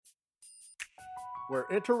We're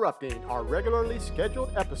interrupting our regularly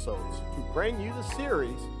scheduled episodes to bring you the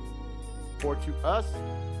series, For to Us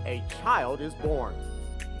a Child is Born.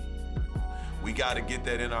 We got to get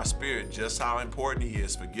that in our spirit, just how important he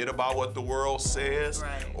is. Forget about what the world says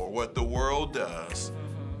or what the world does.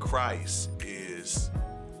 Christ is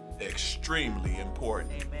extremely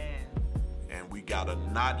important. Amen. And we got to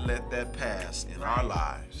not let that pass in our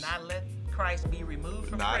lives. Not let Christ be removed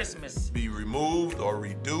from not Christmas. Be removed or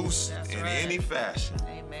reduced in any fashion.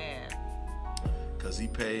 Amen. Because he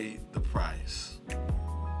paid the price.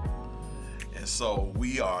 And so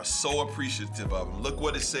we are so appreciative of him. Look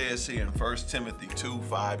what it says here in 1 Timothy 2,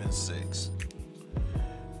 5, and 6.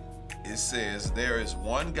 It says, there is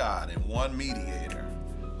one God and one mediator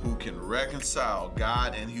who can reconcile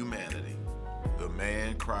God and humanity, the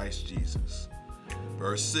man Christ Jesus.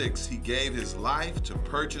 Verse 6, he gave his life to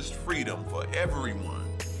purchase freedom for everyone.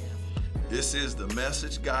 This is the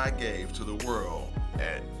message God gave to the world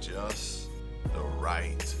at just the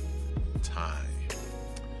right time.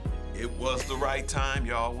 It was the right time,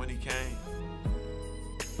 y'all, when he came.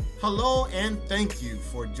 Hello and thank you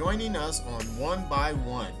for joining us on One by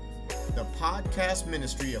One, the podcast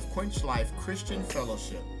ministry of Quench Life Christian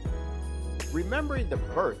Fellowship. Remembering the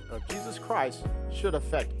birth of Jesus Christ should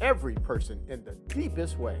affect every person in the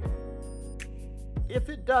deepest way. If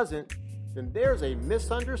it doesn't, then there's a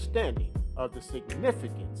misunderstanding of the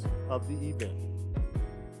significance of the event.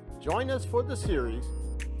 Join us for the series,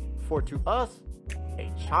 For to Us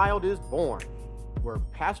a Child is Born, where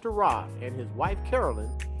Pastor Rod and his wife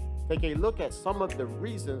Carolyn take a look at some of the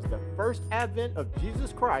reasons the first advent of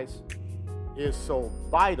Jesus Christ is so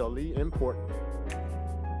vitally important.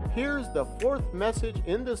 Here's the fourth message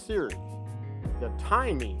in the series, the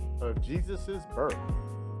timing of Jesus' birth.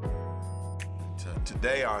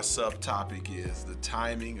 Today our subtopic is the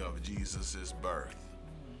timing of Jesus' birth.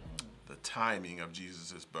 The timing of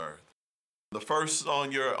Jesus' birth. The first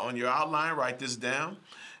on your outline, write this down.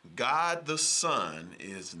 God the Son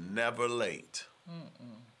is never late.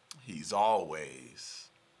 He's always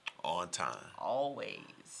on time. Always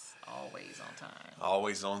on time.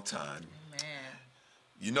 Always on time. Amen.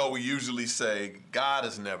 You know, we usually say God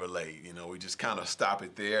is never late. You know, we just kind of stop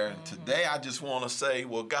it there. And today I just want to say,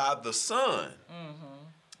 well, God the Son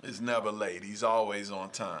is never late. He's always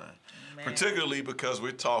on time. Amen. Particularly because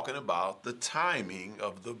we're talking about the timing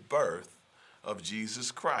of the birth of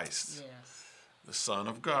Jesus Christ, the Son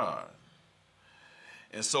of God.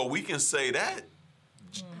 And so we can say that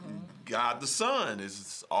God the Son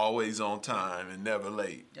is always on time and never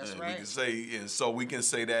late. That's and right. We can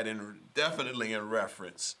say that definitely in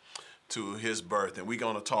reference to his birth, and we're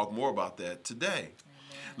going to talk more about that today.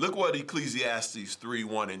 Amen. Look what Ecclesiastes 3,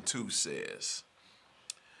 1 and 2 says.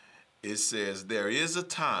 It says, there is a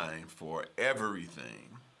time for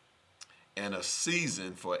everything and a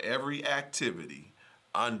season for every activity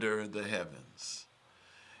under the heavens.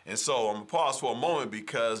 And so I'm going to pause for a moment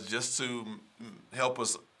because just to help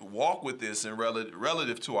us walk with this and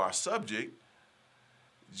relative to our subject,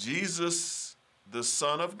 Jesus, the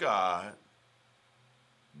Son of God,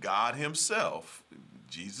 God himself,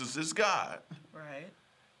 Jesus is God. Right.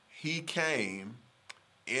 He came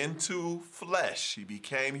into flesh. He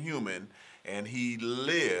became human and he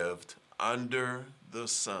lived under the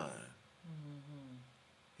sun.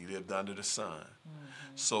 He lived under the sun.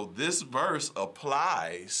 So this verse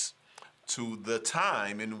applies to the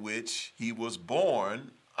time in which he was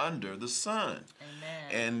born under the sun.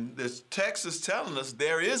 Amen. And this text is telling us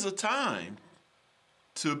there is a time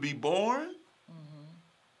to be born.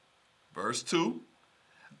 Verse 2,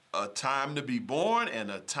 a time to be born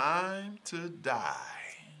and a time to die.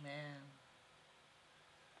 Amen.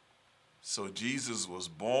 So Jesus was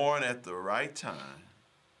born at the right time.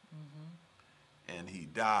 And he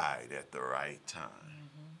died at the right time.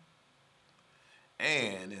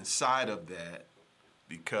 And inside of that,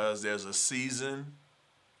 because there's a season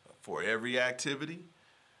for every activity,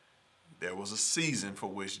 there was a season for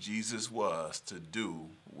which Jesus was to do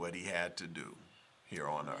what he had to do here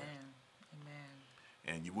on earth.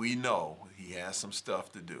 Amen. And we know he has some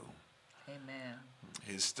stuff to do. Amen.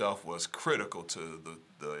 His stuff was critical to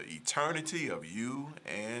the eternity of you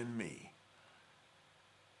and me.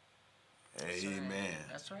 Amen.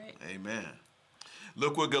 That's right. Amen.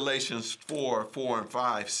 Look what Galatians 4, 4 and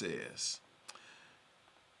 5 says.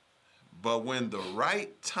 But when the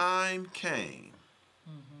right time came,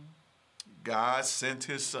 God sent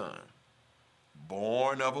his Son,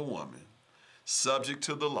 born of a woman, subject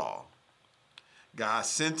to the law. God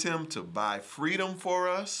sent him to buy freedom for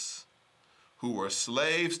us who were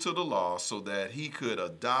slaves to the law so that he could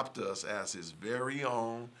adopt us as his very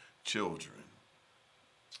own children.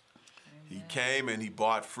 He came and he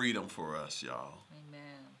bought freedom for us, y'all. Amen.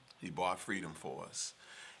 He bought freedom for us.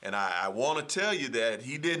 And I want to tell you that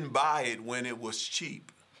he didn't buy it when it was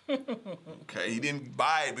cheap. Okay, he didn't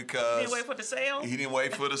buy it because... He didn't wait for the sale? He didn't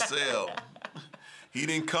wait for the sale. He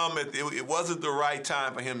didn't come it wasn't the right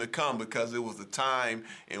time for him to come, because it was the time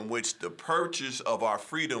in which the purchase of our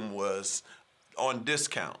freedom was on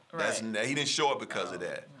discount. Right. He didn't show up because of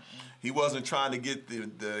that. He wasn't trying to get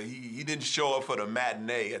he didn't show up for the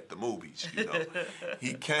matinee at the movies, you know.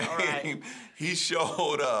 He came, Right. He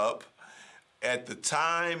showed up at the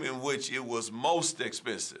time in which it was most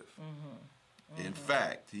expensive. In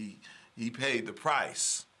fact, he paid the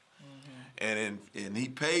price. And he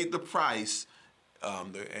paid the price,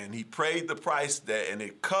 and he paid the price and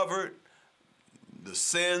it covered the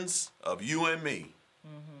sins of you and me.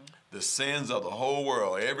 The sins of the whole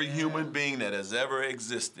world. Every human being that has ever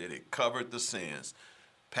existed, it covered the sins,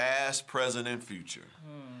 past, present, and future.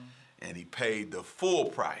 And he paid the full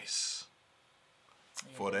price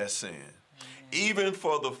for that sin. Even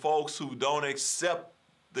for the folks who don't accept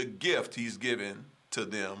the gift he's given to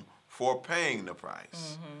them for paying the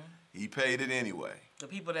price. He paid it anyway. The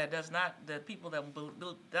people that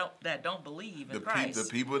don't believe in Christ. The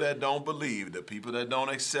people that don't believe, the people that don't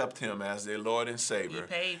accept him as their Lord and Savior. He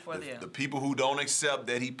paid for them. The people who don't accept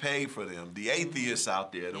that he paid for them. The atheists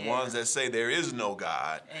out there, the ones that say there is no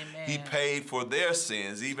God. Amen. He paid for their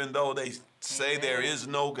sins, even though they say there is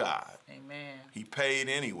no God. Amen. He paid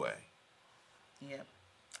anyway. Yep.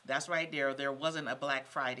 That's right there. There wasn't a Black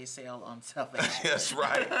Friday sale on salvation. That's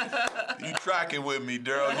right. You tracking with me,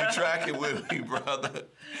 Daryl. You tracking with me, brother.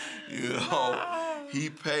 You know, he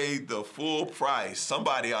paid the full price.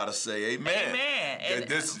 Somebody ought to say amen. Amen.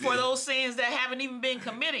 And for those sins that haven't even been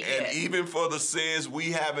committed yet. And even for the sins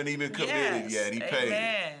we haven't even committed yet, he paid.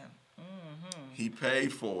 Amen. He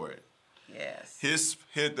paid for it. Yes.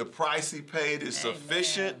 The price he paid is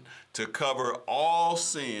sufficient to cover all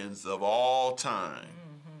sins of all time.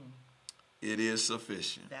 It is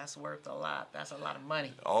sufficient. That's worth a lot. That's a lot of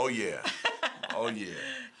money. Oh yeah. Oh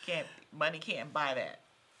yeah. Money can't buy that.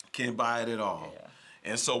 Can't buy it at all. Yeah.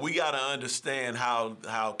 And so we got to understand how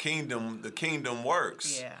the kingdom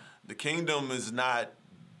works. Yeah. The kingdom is not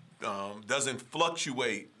doesn't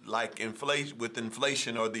fluctuate like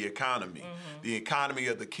inflation or the economy. The economy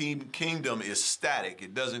of the kingdom is static.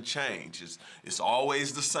 It doesn't change. It's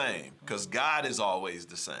always the same, because God is always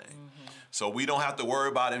the same. So we don't have to worry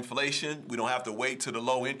about inflation. We don't have to wait to the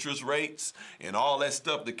low interest rates and all that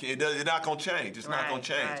stuff. It's not going to change. It's not going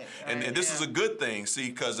to change. And this is a good thing, see,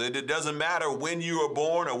 because it doesn't matter when you were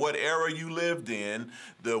born or what era you lived in.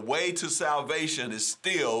 The way to salvation is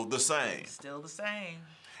still the same. Still the same.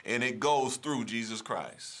 And it goes through Jesus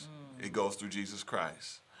Christ. It goes through Jesus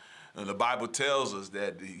Christ. And the Bible tells us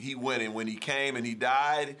that he went, and when he came and he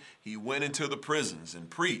died, he went into the prisons and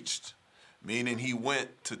preached. Meaning he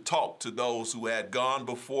went to talk to those who had gone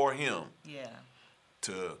before him. Yeah.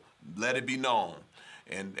 To let it be known.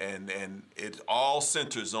 And it all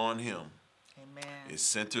centers on him. Amen. It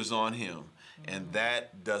centers on him. And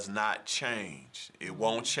that does not change. It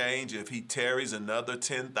won't change if he tarries another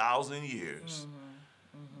 10,000 years.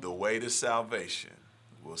 The way to salvation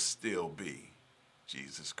will still be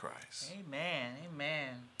Jesus Christ. Amen.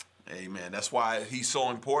 Amen. Amen. That's why he's so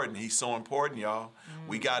important. He's so important, y'all.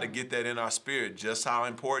 We got to get that in our spirit, just how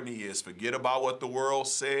important he is. Forget about what the world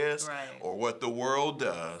says or what the world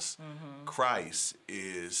does. Christ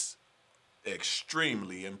is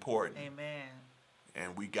extremely important. Amen.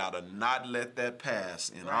 And we got to not let that pass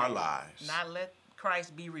in our lives. Not let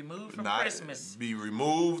Christ be removed from Christmas. Be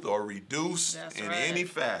removed or reduced in any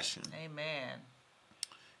fashion. Amen.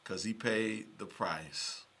 Because he paid the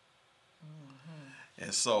price.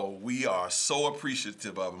 And so we are so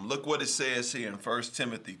appreciative of him. Look what it says here in 1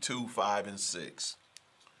 Timothy 2, 5, and 6.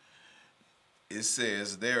 It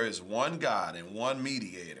says, there is one God and one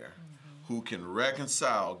mediator who can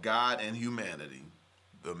reconcile God and humanity,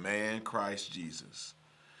 the man Christ Jesus.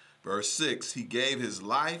 Verse 6, he gave his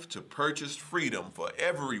life to purchase freedom for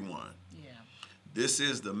everyone. Yeah. This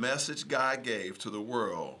is the message God gave to the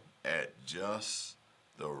world at just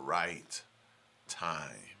the right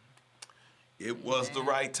time. It was the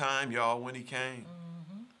right time, y'all, when he came.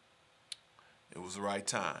 It was the right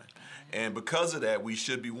time. And because of that, we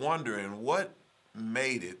should be wondering, what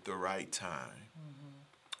made it the right time?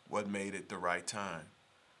 What made it the right time?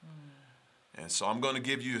 And so I'm going to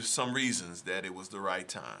give you some reasons that it was the right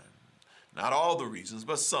time. Not all the reasons,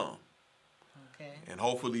 but some. Okay. And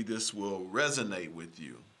hopefully this will resonate with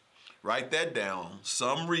you. Write that down.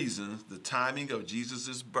 Some reasons the timing of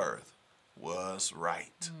Jesus' birth was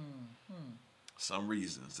right. Some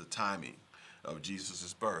reasons the timing of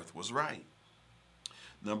Jesus' birth was right.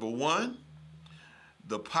 Number one,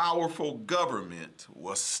 the powerful government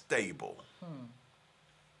was stable.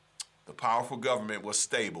 The powerful government was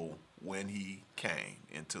stable when he came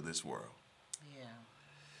into this world. Yeah.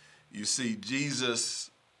 You see,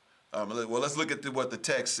 Jesus, let's look at what the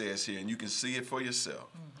text says here, and you can see it for yourself.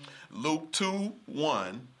 Luke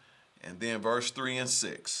 2:1, and then verse 3 and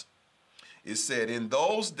 6. It said, in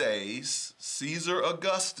those days, Caesar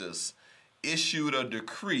Augustus issued a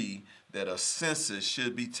decree that a census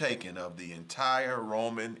should be taken of the entire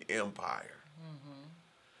Roman Empire.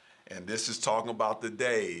 And this is talking about the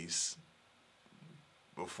days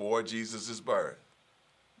before Jesus' birth.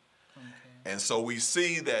 Okay. And so we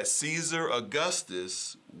see that Caesar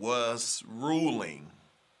Augustus was ruling.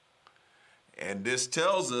 And this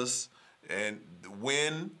tells us and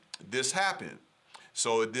when this happened.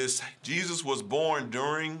 So Jesus was born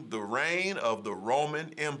during the reign of the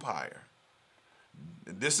Roman Empire.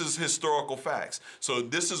 This is historical facts. So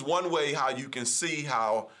this is one way how you can see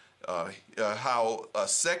how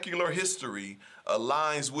secular history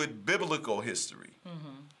aligns with biblical history.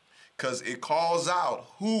 Because it calls out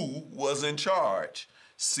who was in charge.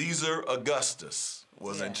 Caesar Augustus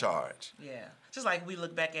was in charge. Yeah. Just like we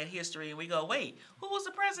look back at history and we go, wait, who was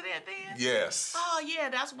the president then? Yes. Oh, yeah,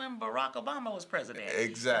 that's when Barack Obama was president.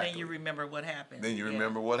 Exactly. And then you remember what happened.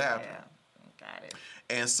 remember what happened. Yeah. Got it.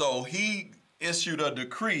 And so he issued a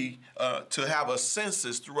decree to have a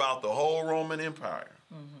census throughout the whole Roman Empire.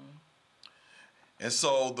 And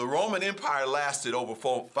so the Roman Empire lasted over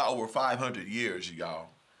 500 years, y'all.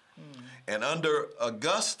 And under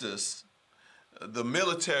Augustus, the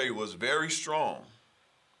military was very strong,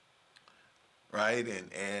 right?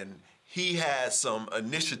 And he had some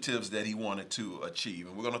initiatives that he wanted to achieve.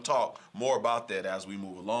 And we're going to talk more about that as we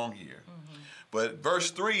move along here. But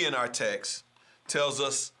verse 3 in our text tells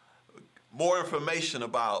us more information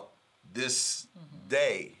about this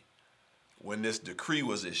day when this decree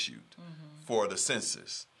was issued for the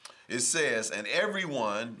census. It says, and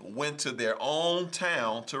everyone went to their own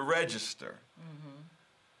town to register.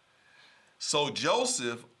 So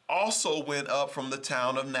Joseph also went up from the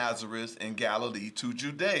town of Nazareth in Galilee to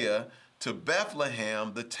Judea, to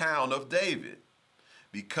Bethlehem, the town of David,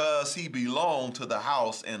 because he belonged to the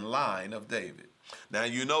house and line of David. Now,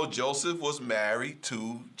 you know, Joseph was married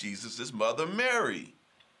to Jesus' mother, Mary.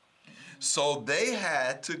 So they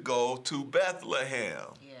had to go to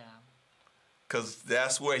Bethlehem. Yeah. Because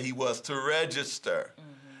that's where he was to register.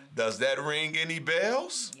 Does that ring any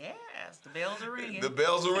bells? Yes, the bells are ringing. The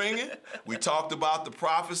bells are ringing. We talked about the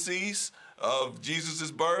prophecies of Jesus'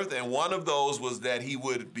 birth, and one of those was that he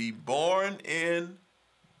would be born in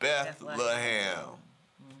Bethlehem.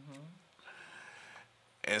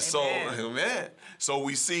 And so, amen. So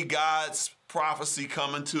we see God's prophecy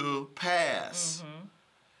coming to pass.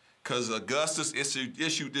 Because Augustus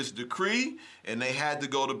issued this decree, and they had to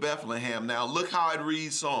go to Bethlehem. Now look how it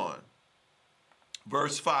reads on.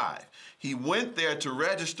 Verse 5, he went there to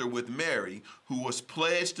register with Mary, who was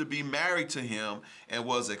pledged to be married to him and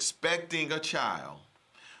was expecting a child.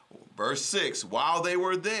 Verse 6, while they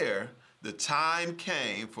were there, the time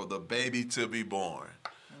came for the baby to be born.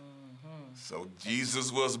 So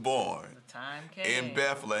Jesus was born The time came. in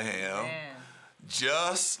Bethlehem,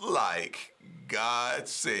 just like God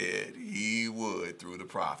said he would through the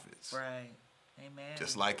prophets. Right. Amen.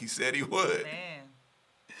 Just like he said he would. Amen.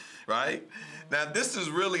 Right? Now, this is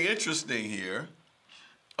really interesting here.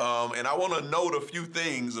 And I want to note a few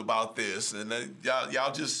things about this. And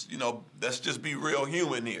y'all just, let's just be real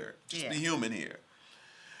human here. Just be human here.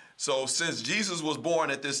 So since Jesus was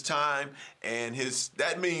born at this time, and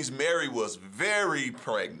that means Mary was very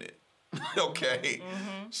pregnant. Okay?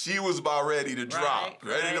 She was about ready to drop,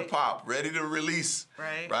 ready to pop, ready to release.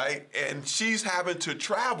 Right? And she's having to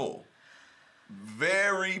travel.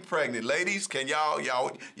 Very pregnant. Ladies, can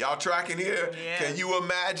y'all tracking here? Yeah. Can you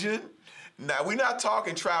imagine? Now, we're not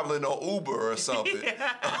talking traveling on Uber or something.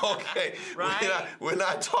 Okay? Right. We're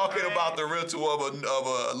not talking about the rental of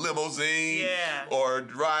a limousine or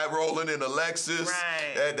rolling in a Lexus.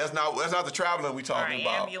 Right. That's not the traveling we're talking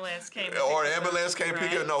about. Ambulance came or an ambulance can't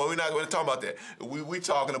pick you up. No, we're not going to talk about that. We're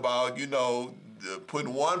talking about,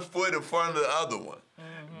 putting one foot in front of the other one.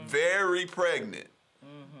 Very pregnant.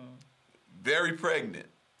 Very pregnant.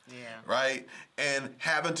 Yeah. Right? And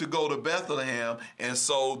having to go to Bethlehem. And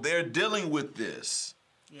so they're dealing with this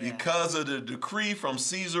because of the decree from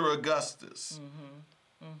Caesar Augustus.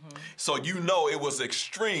 So it was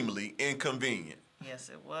extremely inconvenient. Yes,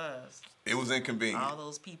 it was. It was inconvenient. All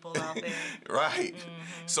those people out there. Right.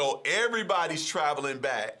 So everybody's traveling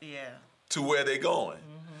back to where they're going.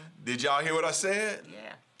 Did y'all hear what I said?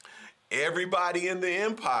 Yeah. everybody in the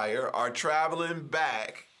empire are traveling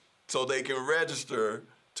back so they can register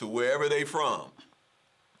to wherever they from.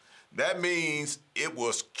 That means it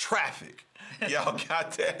was traffic. Y'all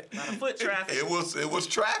got that? A lot of foot traffic. It was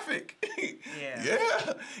traffic. Yeah.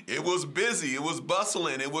 Yeah. It was busy. It was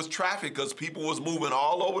bustling. It was traffic because people was moving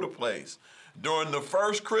all over the place. During the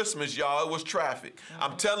first Christmas, y'all, it was traffic. Mm-hmm.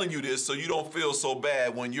 I'm telling you this so you don't feel so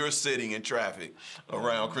bad when you're sitting in traffic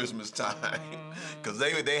around Christmas time. Because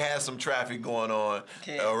they had some traffic going on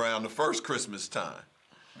around the first Christmas time.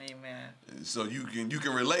 Amen. So you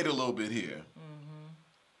can relate a little bit here.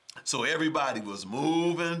 So everybody was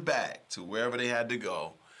moving back to wherever they had to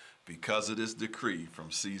go because of this decree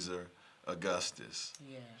from Caesar Augustus.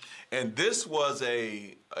 Yeah. And this was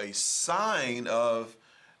a sign of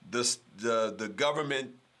the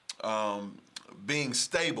government being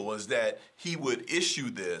stable, is that he would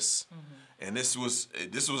issue this. And this was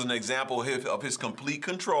an example of his complete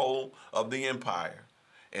control of the empire.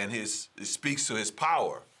 And it speaks to his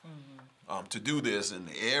power to do this, and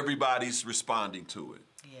everybody's responding to it.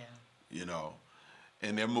 You know,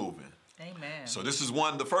 and they're moving. Amen. So this is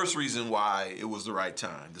the first reason why it was the right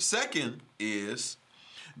time. The second is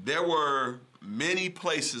there were many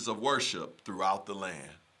places of worship throughout the land.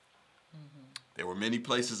 There were many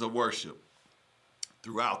places of worship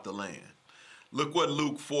throughout the land. Look what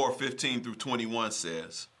Luke 4:15 through 21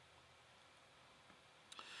 says.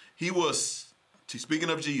 Speaking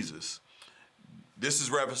of Jesus, this is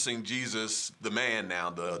referencing Jesus, the man now,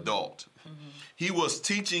 the adult. He was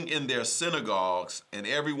teaching in their synagogues, and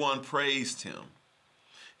everyone praised him.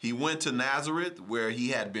 He went to Nazareth, where he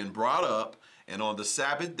had been brought up, and on the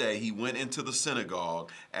Sabbath day he went into the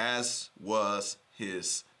synagogue, as was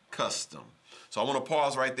his custom. So I want to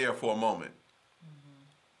pause right there for a moment.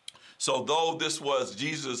 So though this was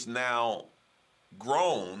Jesus now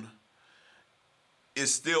grown,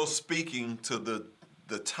 it's still speaking to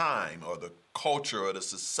the time or the culture or the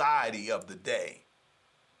society of the day.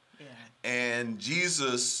 And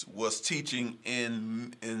Jesus was teaching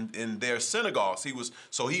in their synagogues. He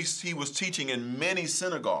was teaching in many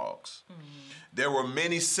synagogues. There were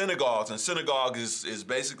many synagogues, and synagogue is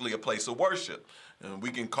basically a place of worship. And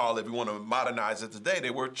we can call it, if we want to modernize it today,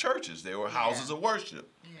 they were churches. They were houses of worship.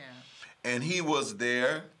 And he was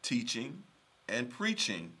there teaching and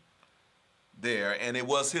preaching there, and it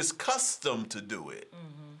was his custom to do it.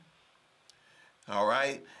 All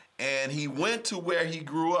right? And he went to where he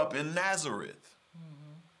grew up in Nazareth.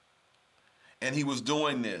 And he was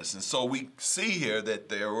doing this. And so we see here that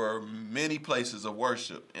there were many places of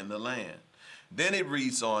worship in the land. Then it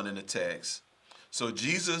reads on in the text. So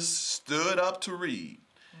Jesus stood up to read.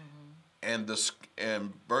 And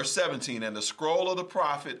verse 17, and the scroll of the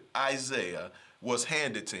prophet Isaiah was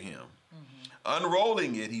handed to him.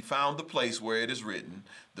 Unrolling it, he found the place where it is written,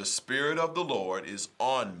 "The Spirit of the Lord is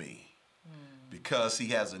on me, because he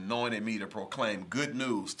has anointed me to proclaim good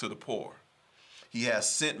news to the poor. He has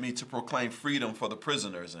sent me to proclaim freedom for the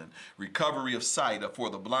prisoners and recovery of sight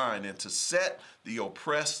for the blind, and to set the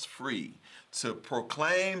oppressed free, to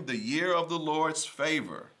proclaim the year of the Lord's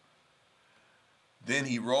favor." Then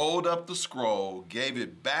he rolled up the scroll, gave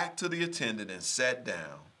it back to the attendant, and sat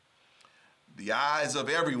down. The eyes of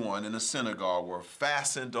everyone in the synagogue were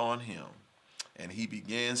fastened on him, and he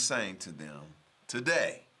began saying to them,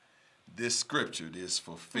 "Today, this scripture is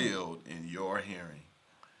fulfilled in your hearing."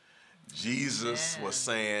 Jesus was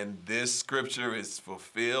saying, this scripture is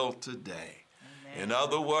fulfilled today. Amen. In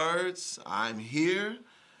other words, I'm here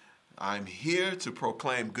to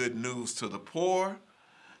proclaim good news to the poor,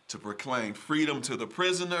 to proclaim freedom to the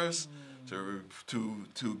prisoners, to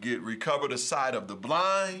recover the sight of the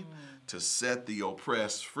blind, to set the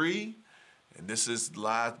oppressed free. And this is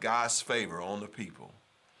God's favor on the people.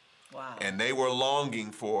 Wow. And they were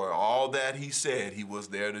longing for all that he said he was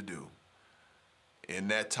there to do. In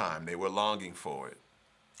that time, they were longing for it.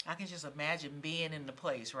 I can just imagine being in the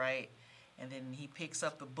place, right? And then he picks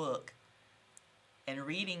up the book and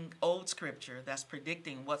reading old scripture that's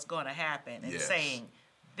predicting what's going to happen and saying,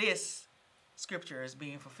 this scripture is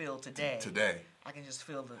being fulfilled today. Today. I can just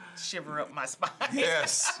feel the shiver up my spine.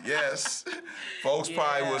 Yes. Folks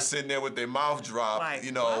probably was sitting there with their mouth dropped, like,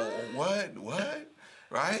 what?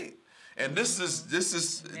 Right? And this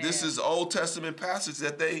is Old Testament passage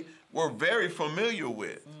that they were very familiar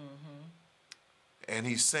with. And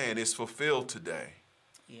he's saying it's fulfilled today.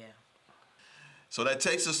 Yeah. So that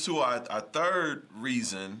takes us to our third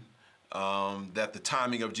reason that the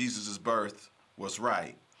timing of Jesus' birth was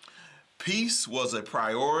right. Peace was a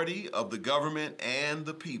priority of the government and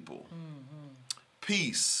the people.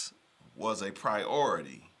 Peace was a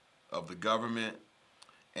priority of the government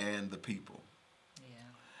and the people.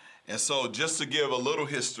 And so just to give a little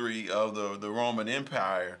history of the Roman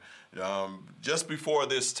Empire, just before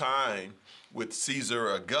this time with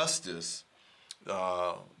Caesar Augustus,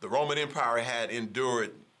 the Roman Empire had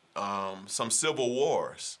endured some civil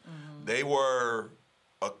wars. They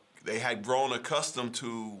had grown accustomed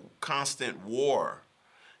to constant war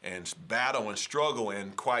and battle and struggle,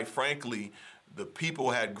 and quite frankly, the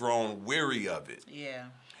people had grown weary of it. Yeah.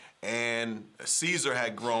 And Caesar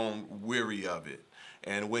had grown weary of it.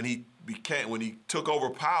 And when he took over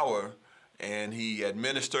power and he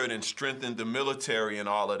administered and strengthened the military and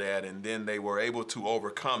all of that, and then they were able to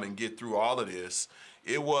overcome and get through all of this,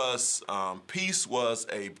 it was peace was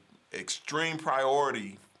a extreme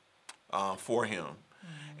priority for him.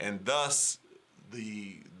 And thus,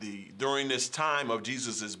 during this time of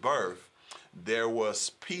Jesus' birth, there was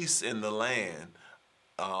peace in the land,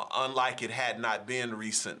 unlike it had not been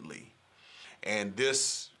recently. And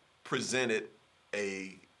this presented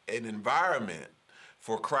an environment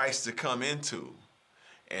for Christ to come into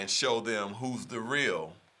and show them who's the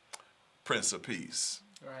real Prince of Peace.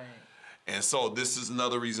 Right. And so this is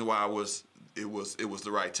another reason why it was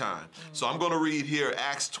the right time. So I'm going to read here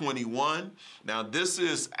Acts 21. Now this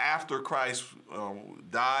is after Christ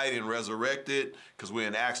died and resurrected, because we're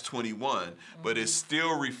in Acts 21, but it's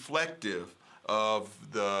still reflective of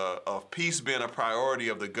peace being a priority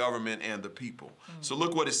of the government and the people. So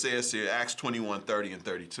look what it says here, Acts 21, 30 and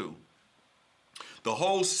 32. The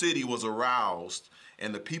whole city was aroused,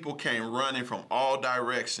 and the people came running from all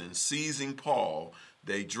directions, seizing Paul.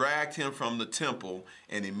 They dragged him from the temple,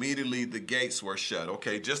 and immediately the gates were shut.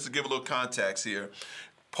 Okay, just to give a little context here,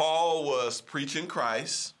 Paul was preaching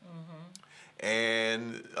Christ,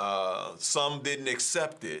 and some didn't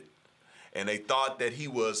accept it, and they thought that he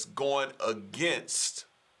was going against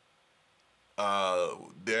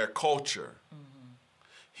their culture.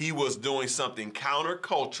 He was doing something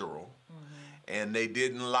countercultural, and they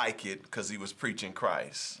didn't like it because he was preaching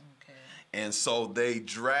Christ. And so they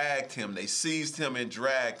dragged him, they seized him and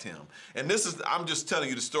dragged him. And I'm just telling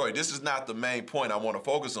you the story. This is not the main point I want to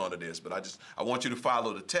focus on to this, but I want you to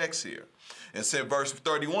follow the text here. And so verse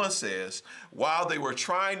 31 says, while they were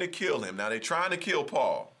trying to kill him, now they're trying to kill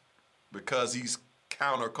Paul because he's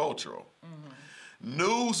countercultural.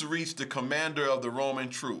 News reached the commander of the Roman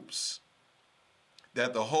troops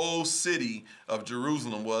that the whole city of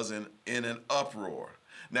Jerusalem was in an uproar.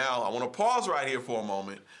 Now, I want to pause right here for a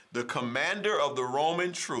moment. The commander of the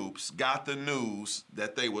Roman troops got the news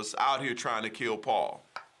that they was out here trying to kill Paul.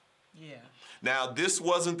 Yeah. Now, this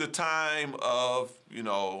wasn't the time of,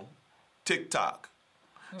 TikTok.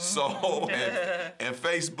 So, and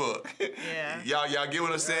Facebook. Yeah. Y'all get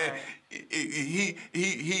what I'm saying? Right.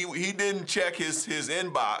 He didn't check his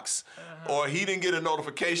inbox, or he didn't get a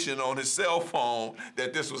notification on his cell phone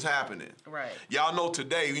that this was happening. Right. Y'all know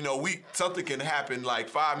today, something can happen like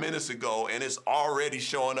 5 minutes ago, and it's already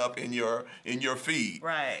showing up in your feed.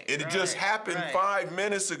 Right. It just happened 5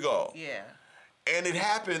 minutes ago. Yeah. And it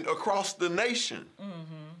happened across the nation.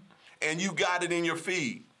 And you got it in your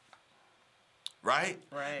feed. Right?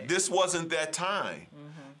 Right. This wasn't that time.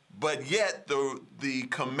 But yet the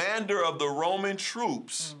commander of the Roman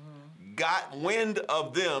troops got wind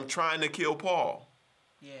of them trying to kill Paul.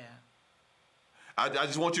 Yeah. I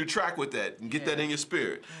just want you to track with that and get that in your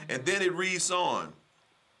spirit. And then it reads on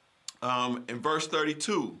in verse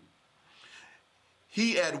 32.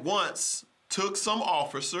 He at once took some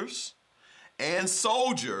officers and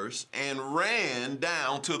soldiers and ran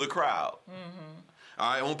down to the crowd. All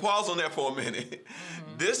right, I'm going to pause on that for a minute.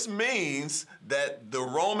 This means that the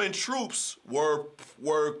Roman troops were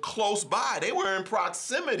close by. They were in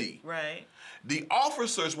proximity. Right. The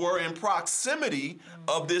officers were in proximity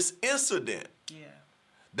of this incident. Yeah.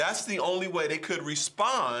 That's the only way they could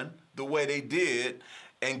respond the way they did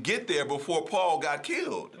and get there before Paul got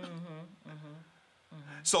killed.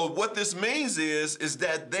 So what this means is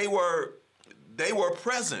that they were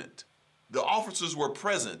present. The officers were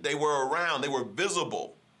present. They were around. They were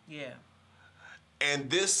visible. Yeah. And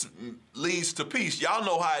this leads to peace. Y'all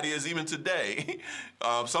know how it is even today.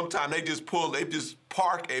 Sometimes they just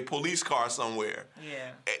park a police car somewhere.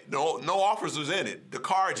 Yeah. No officers in it. The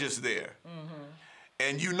car just there.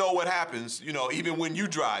 And you know what happens, even when you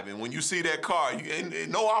driving, when you see that car, and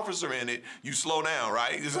no officer in it, you slow down,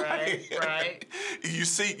 right? It's Right. You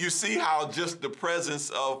see how just the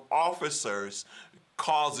presence of officers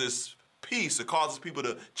causes peace. It causes people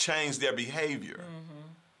to change their behavior.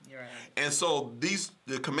 You're right. And so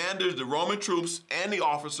the commanders, the Roman troops, and the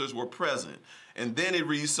officers were present. And then it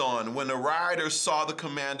reads on, when the rioters saw the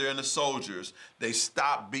commander and the soldiers, they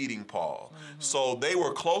stopped beating Paul. So they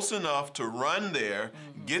were close enough to run there,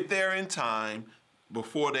 get there in time,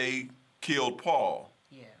 before they killed Paul.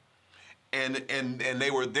 Yeah. And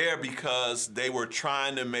they were there because they were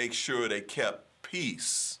trying to make sure they kept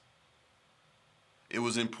peace. It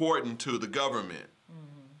was important to the government.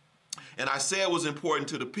 And I say it was important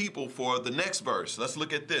to the people for the next verse. Let's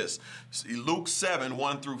look at this. Luke 7,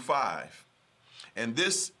 1 through 5. And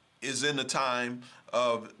this is in the time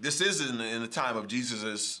of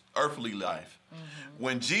Jesus' earthly life.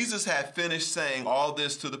 When Jesus had finished saying all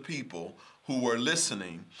this to the people who were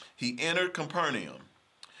listening, he entered Capernaum.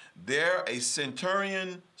 There a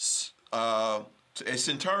centurion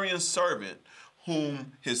servant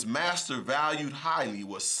whom his master valued highly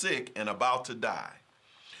was sick and about to die.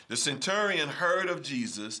 The centurion heard of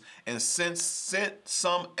Jesus and sent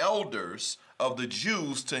some elders of the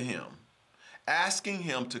Jews to him, asking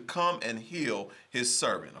him to come and heal his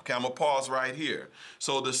servant. Okay, I'm going to pause right here.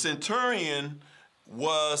 So the centurion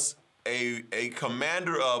was a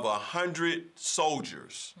commander of 100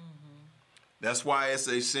 soldiers. That's why it's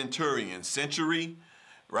a centurion. Century,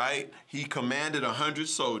 right? He commanded 100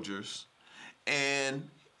 soldiers, and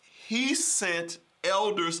he sent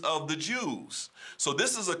elders of the Jews. So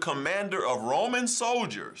this is a commander of Roman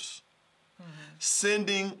soldiers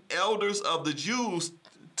sending elders of the Jews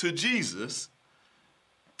to Jesus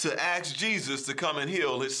to ask Jesus to come and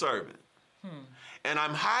heal his servant. And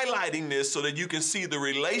I'm highlighting this so that you can see the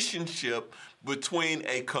relationship between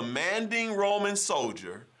a commanding Roman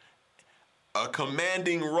soldier,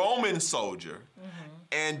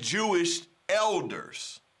 and Jewish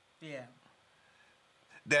elders. Yeah.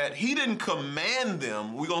 That he didn't command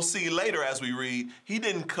them. We're going to see later as we read, he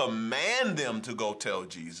didn't command them to go tell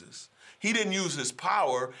Jesus. He didn't use his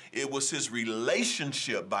power. It was his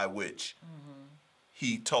relationship by which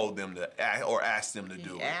he told them to act, or asked them to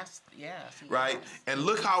do it. Right? And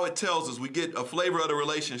look how it tells us. We get a flavor of the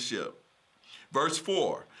relationship. Verse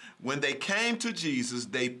 4, when they came to Jesus,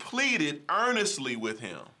 they pleaded earnestly with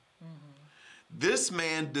him. This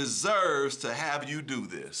man deserves to have you do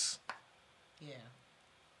this. Yeah.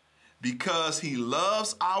 Because he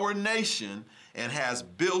loves our nation and has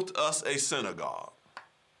built us a synagogue.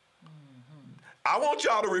 I want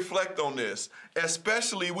y'all to reflect on this,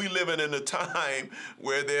 especially we living in a time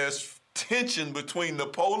where there's tension between the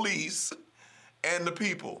police and the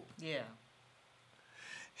people. Yeah.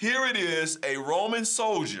 Here it is, a Roman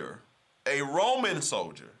soldier,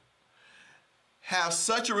 have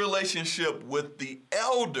such a relationship with the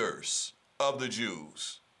elders of the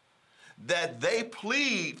Jews that they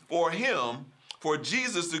plead for him, for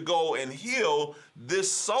Jesus to go and heal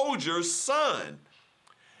this soldier's son.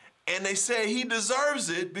 And they say he deserves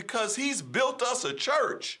it because he's built us a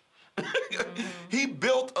church. He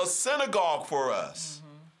built a synagogue for us.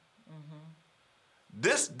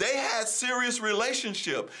 They had serious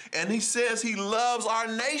relationship. And he says he loves our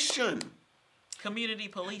nation. Community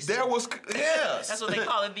policing. Yes. That's what they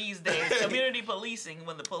call it these days. Community policing,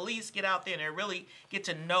 when the police get out there and they really get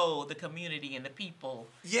to know the community and the people.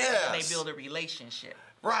 Yes. And they build a relationship.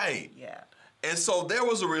 Right. Yeah. And so there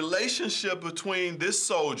was a relationship between this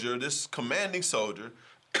soldier, this commanding soldier,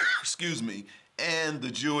 excuse me, and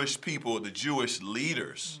the Jewish people, the Jewish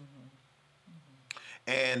leaders.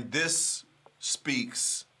 And this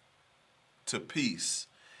speaks to peace.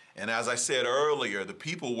 And as I said earlier, the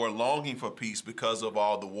people were longing for peace because of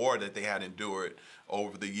all the war that they had endured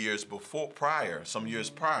over the years some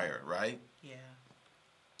years prior, right? Yeah.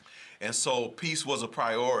 And so peace was a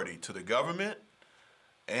priority to the government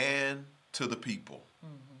and to the people.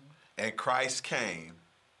 And Christ came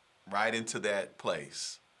right into that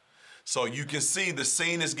place. So you can see the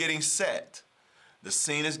scene is getting set. The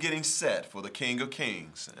scene is getting set for the King of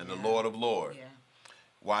Kings and the Lord of Lords. Yeah.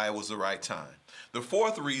 Why it was the right time. The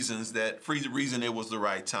fourth reason it was the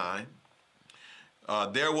right time,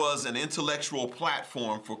 there was an intellectual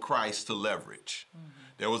platform for Christ to leverage.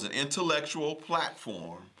 There was an intellectual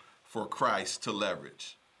platform for Christ to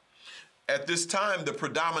leverage. At this time, the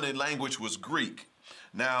predominant language was Greek.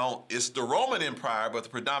 Now, it's the Roman Empire, but the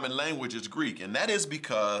predominant language is Greek. And that is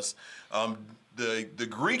because the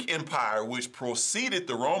Greek Empire, which preceded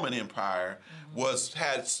the Roman Empire,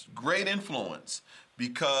 had great influence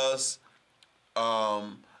because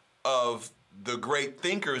of the great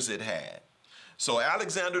thinkers it had. So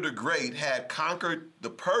Alexander the Great had conquered the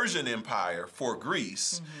Persian Empire for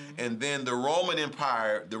Greece, and then the Roman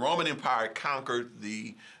Empire conquered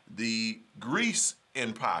the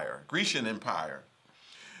Grecian Empire.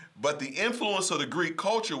 But the influence of the Greek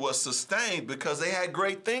culture was sustained because they had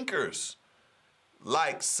great thinkers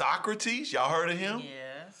like Socrates. Y'all heard of him?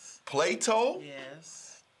 Yes. Plato.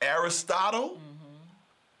 Yes. Aristotle.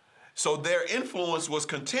 So their influence was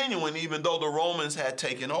continuing even though the Romans had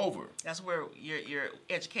taken over. That's where your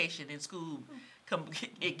education in school,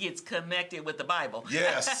 it gets connected with the Bible.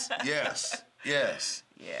 Yes, yes, yes.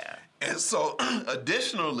 Yeah. And so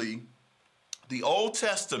additionally, the Old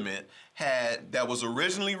Testament that was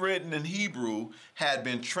originally written in Hebrew had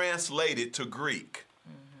been translated to Greek.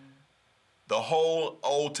 The whole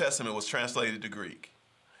Old Testament was translated to Greek.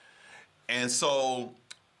 And so,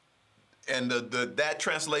 that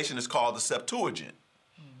translation is called the Septuagint,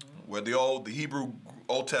 where the Hebrew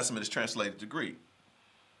Old Testament is translated to Greek.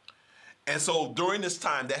 And so during this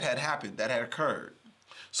time that had happened, that had occurred.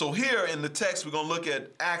 So here in the text, we're going to look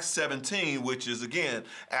at Acts 17, which is, again,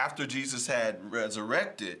 after Jesus had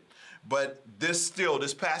resurrected. But this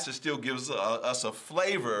passage still gives us a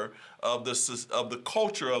flavor of the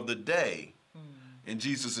culture of the day in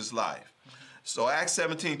Jesus' life. So Acts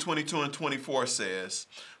 17, 22 and 24 says,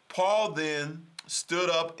 Paul then stood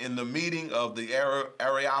up in the meeting of the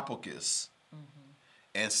Areopagus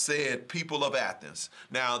and said, people of Athens.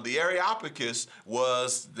 Now, the Areopagus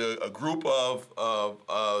was a group it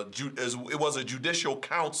was a judicial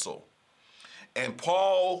council. And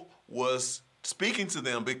Paul was speaking to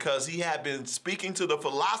them because he had been speaking to the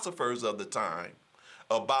philosophers of the time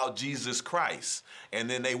about Jesus Christ. And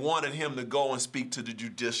then they wanted him to go and speak to the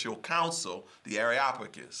judicial council, the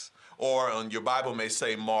Areopagus. Or on your Bible may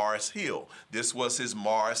say Mars Hill. This was his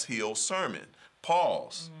Mars Hill sermon,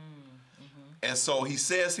 Paul's. And so he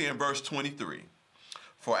says here in verse 23,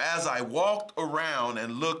 for as I walked around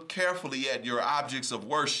and looked carefully at your objects of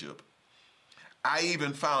worship, I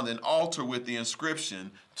even found an altar with the inscription,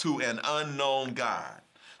 to an unknown God.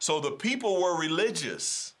 So the people were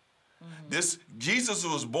religious. Jesus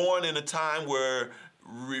was born in a time where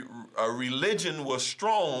a religion was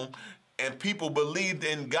strong and people believed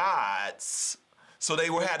in gods. So they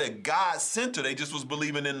had a God center. They just was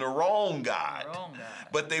believing in the wrong God.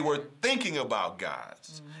 But they were thinking about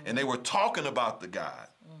gods. And they were talking about the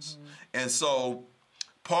gods. And so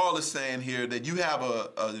Paul is saying here that you have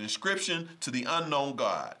an inscription to the unknown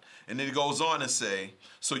God. And then he goes on to say,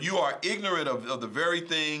 so you are ignorant of the very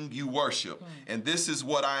thing you worship. And this is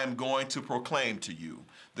what I am going to proclaim to you.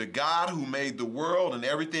 The God who made the world and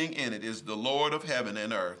everything in it is the Lord of heaven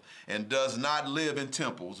and earth, and does not live in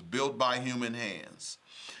temples built by human hands.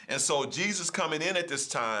 And so Jesus coming in at this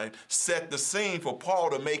time set the scene for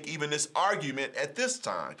Paul to make even this argument at this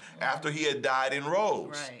time, after he had died and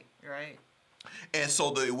rose. Right. And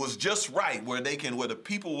so it was just right where the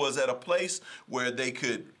people was at a place where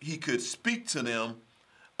he could speak to them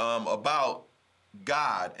about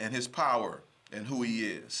God and his power and who he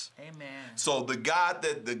is. Amen. So the gods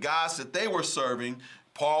that they were serving,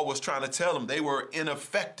 Paul was trying to tell them they were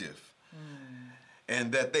ineffective,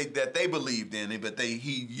 and that they believed in it, but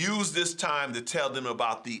he used this time to tell them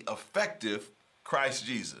about the effective Christ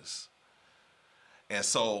Jesus. And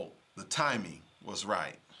so the timing was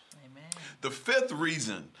right. Amen. The fifth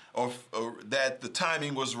reason that the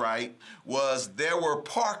timing was right was there were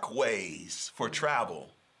parkways for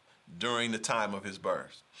travel during the time of his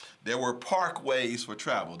birth. There were parkways for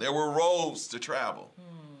travel. There were roads to travel.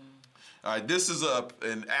 All right, this is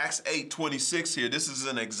in Acts 8:26 here. This is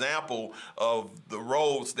an example of the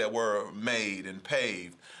roads that were made and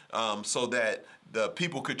paved so that the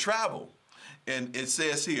people could travel. And it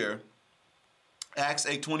says here, Acts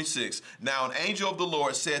 8:26, now an angel of the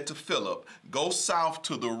Lord said to Philip, go south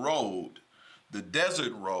to the road, the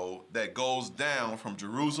desert road that goes down from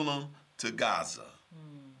Jerusalem to Gaza.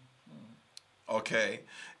 Okay,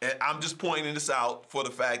 and I'm just pointing this out for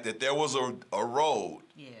the fact that there was a road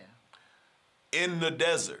in the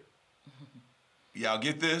desert. Y'all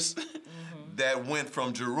get this? That went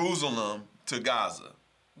from Jerusalem to Gaza.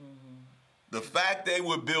 The fact they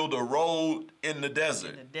would build a road in the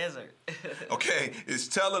desert. Okay, it's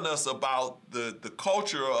telling us about the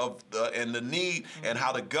culture and the need and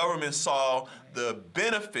how the government saw the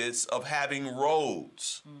benefits of having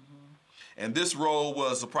roads. And this road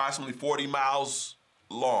was approximately 40 miles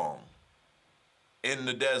long in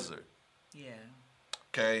the desert.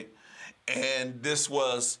 Okay, and this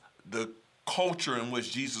was the culture in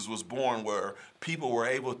which Jesus was born, where people were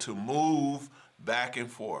able to move back and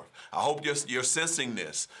forth. I hope you're sensing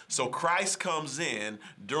this. So Christ comes in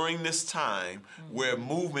during this time where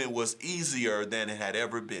movement was easier than it had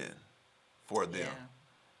ever been for them.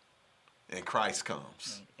 And Christ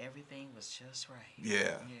comes. Everything was just right.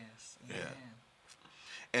 Yeah. Yes. Yeah.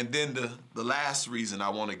 And then the last reason I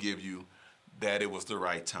want to give you that it was the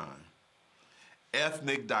right time.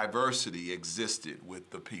 Ethnic diversity existed with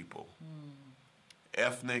the people.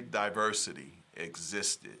 Ethnic diversity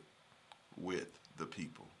existed with the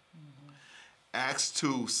people. Acts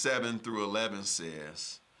 2, 7 through 11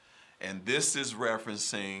 says, and this is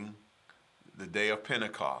referencing the day of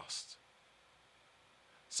Pentecost.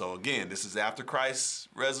 So again, this is after Christ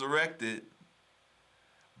resurrected,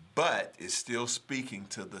 but it's still speaking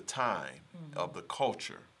to the time of the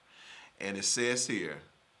culture. And it says here,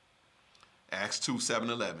 Acts 2, 7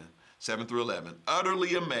 through 11,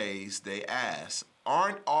 utterly amazed, they asked,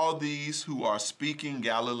 aren't all these who are speaking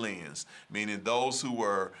Galileans? Meaning those who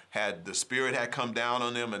had the Spirit had come down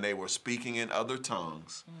on them and they were speaking in other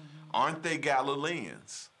tongues. Aren't they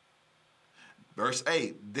Galileans? Verse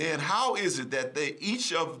 8, then how is it that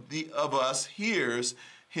each of us hears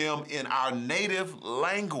him in our native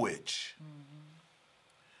language?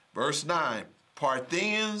 Verse 9,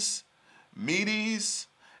 Parthians, Medes,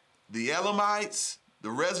 the Elamites, the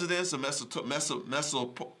residents of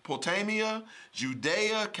Mesopotamia,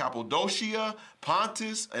 Judea, Cappadocia,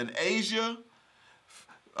 Pontus, and Asia,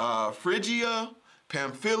 Phrygia,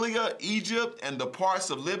 Pamphylia, Egypt, and the parts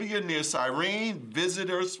of Libya near Cyrene,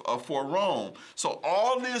 visitors for Rome. So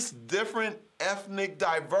all this different ethnic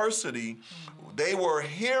diversity, they were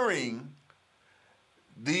hearing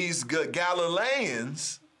these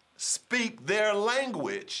Galileans speak their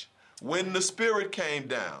language when the Spirit came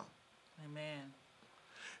down. Amen.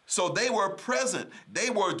 So they were present. They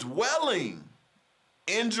were dwelling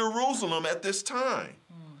in Jerusalem at this time.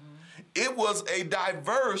 It was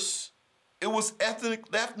it was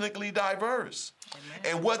ethnically diverse. Amen.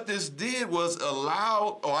 And what this did was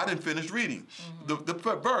allow, I didn't finish reading. The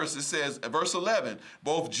verse, it says, verse 11,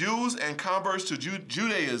 both Jews and converts to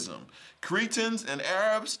Judaism, Cretans and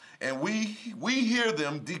Arabs, and we hear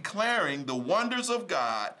them declaring the wonders of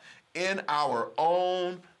God in our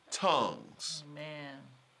own tongues. Amen.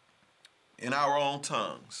 In our own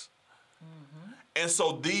tongues. And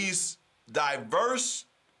so these diverse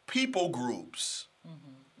people groups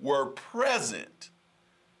were present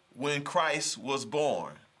when Christ was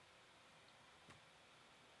born.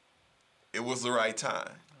 It was the right time.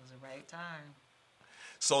 It was the right time.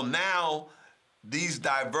 So now these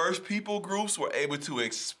diverse people groups were able to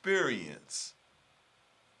experience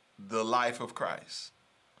the life of Christ.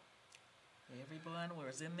 Everyone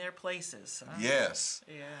was in their places. Huh? Yes.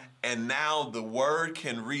 Yeah. And now the word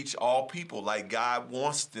can reach all people like God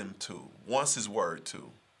wants his word to.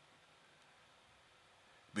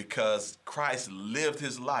 Because Christ lived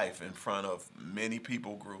his life in front of many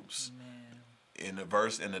people groups. Amen.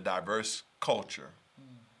 in a diverse culture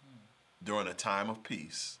during a time of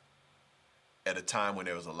peace, at a time when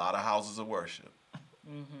there was a lot of houses of worship.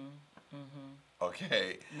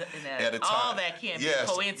 Okay. At a time, all that can't be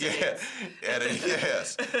coincidence.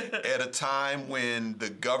 At a time when the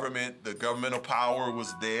governmental power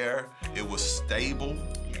was there, it was stable.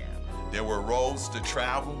 Yeah. There were roads to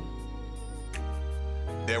travel.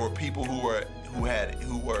 There were people who were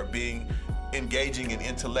engaging in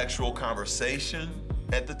intellectual conversation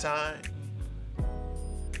at the time.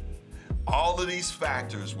 All of these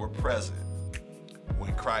factors were present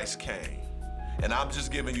when Christ came. And I'm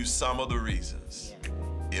just giving you some of the reasons.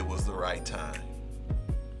 It was the right time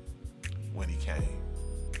when he came.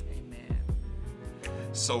 Amen.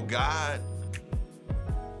 So God,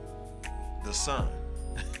 the Son,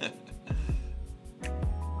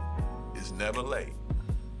 is never late.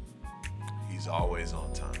 He's always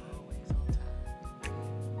on time.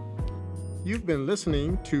 You've been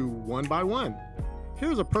listening to One by One.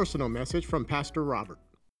 Here's a personal message from Pastor Robert.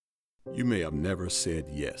 You may have never said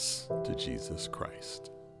yes to Jesus Christ.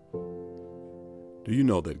 Do you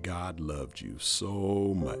know that God loved you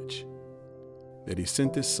so much that he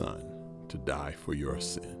sent his Son to die for your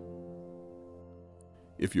sin?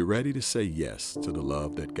 If you're ready to say yes to the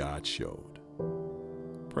love that God showed,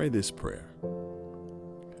 pray this prayer.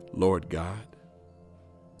 Lord God,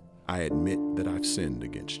 I admit that I've sinned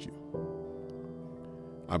against you.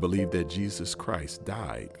 I believe that Jesus Christ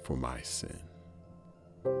died for my sin.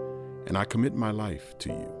 And I commit my life to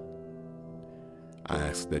you. I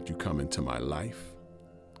ask that you come into my life,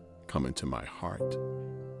 come into my heart,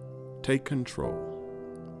 take control,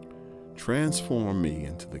 transform me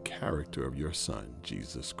into the character of your Son,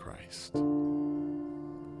 Jesus Christ.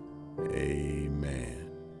 Amen.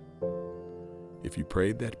 If you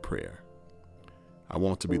prayed that prayer, I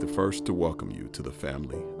want to be the first to welcome you to the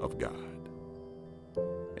family of God.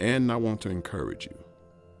 And I want to encourage you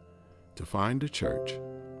to find a church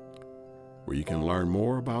where you can learn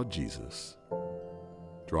more about Jesus,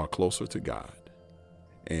 draw closer to God,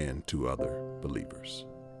 and to other believers.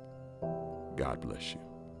 God bless you.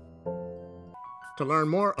 To learn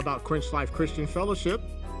more about Quench Life Christian Fellowship,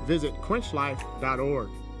 visit quenchlife.org.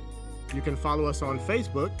 You can follow us on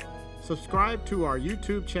Facebook, subscribe to our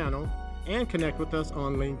YouTube channel, and connect with us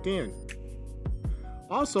on LinkedIn.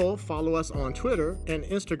 Also, follow us on Twitter and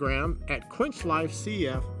Instagram at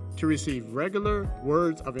QuenchLifeCF to receive regular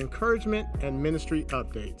words of encouragement and ministry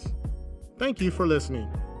updates. Thank you for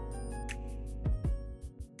listening.